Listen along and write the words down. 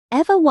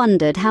Ever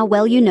wondered how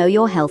well you know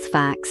your health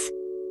facts?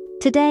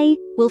 Today,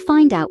 we'll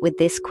find out with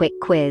this quick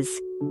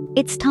quiz.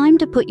 It's time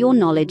to put your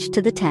knowledge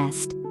to the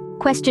test.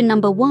 Question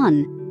number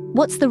 1.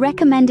 What's the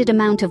recommended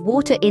amount of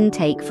water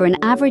intake for an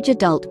average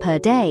adult per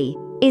day?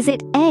 Is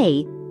it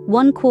A,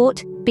 1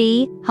 quart,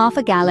 B, half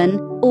a gallon,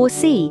 or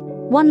C,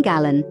 1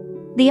 gallon?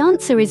 The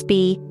answer is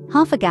B,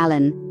 half a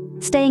gallon.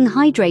 Staying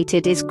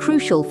hydrated is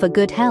crucial for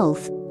good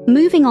health.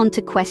 Moving on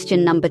to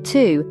question number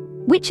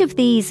 2. Which of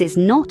these is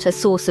not a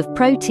source of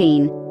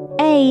protein?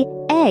 A,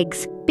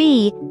 eggs,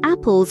 B,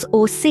 apples,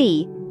 or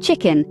C,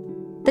 chicken?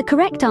 The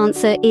correct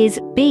answer is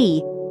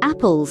B,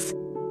 apples.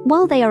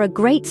 While they are a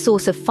great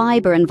source of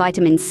fiber and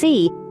vitamin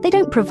C, they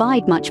don't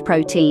provide much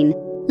protein.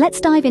 Let's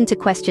dive into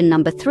question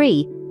number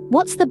 3.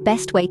 What's the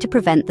best way to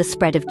prevent the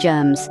spread of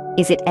germs?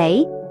 Is it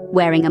A,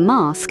 wearing a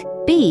mask,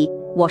 B,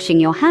 washing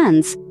your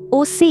hands,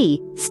 or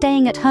C,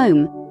 staying at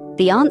home?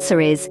 The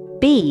answer is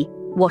B,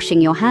 washing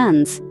your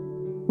hands.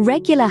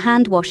 Regular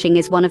hand washing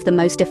is one of the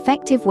most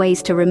effective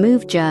ways to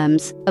remove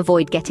germs,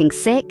 avoid getting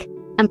sick,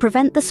 and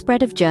prevent the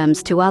spread of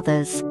germs to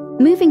others.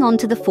 Moving on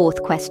to the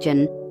 4th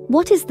question.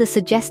 What is the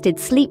suggested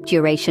sleep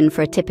duration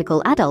for a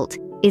typical adult?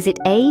 Is it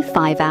A,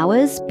 5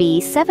 hours,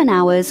 B, 7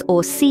 hours,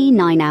 or C,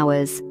 9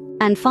 hours?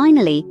 And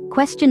finally,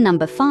 question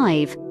number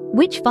 5.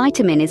 Which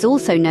vitamin is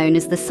also known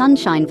as the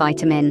sunshine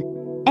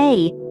vitamin?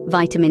 A,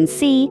 vitamin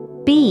C,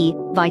 B,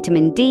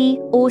 vitamin D,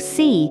 or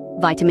C,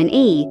 vitamin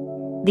E?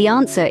 The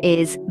answer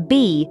is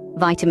B,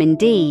 vitamin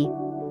D.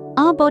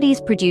 Our bodies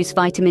produce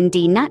vitamin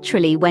D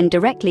naturally when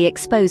directly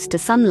exposed to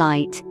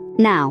sunlight.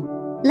 Now,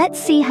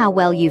 let's see how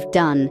well you've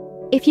done.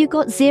 If you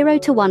got 0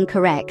 to 1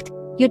 correct,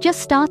 you're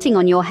just starting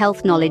on your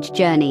health knowledge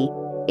journey.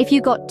 If you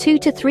got 2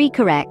 to 3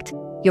 correct,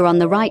 you're on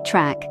the right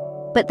track.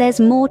 But there's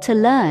more to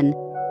learn.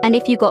 And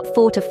if you got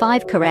 4 to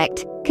 5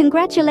 correct,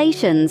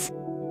 congratulations!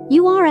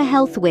 You are a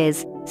health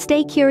whiz.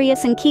 Stay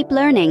curious and keep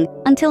learning.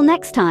 Until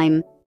next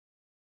time.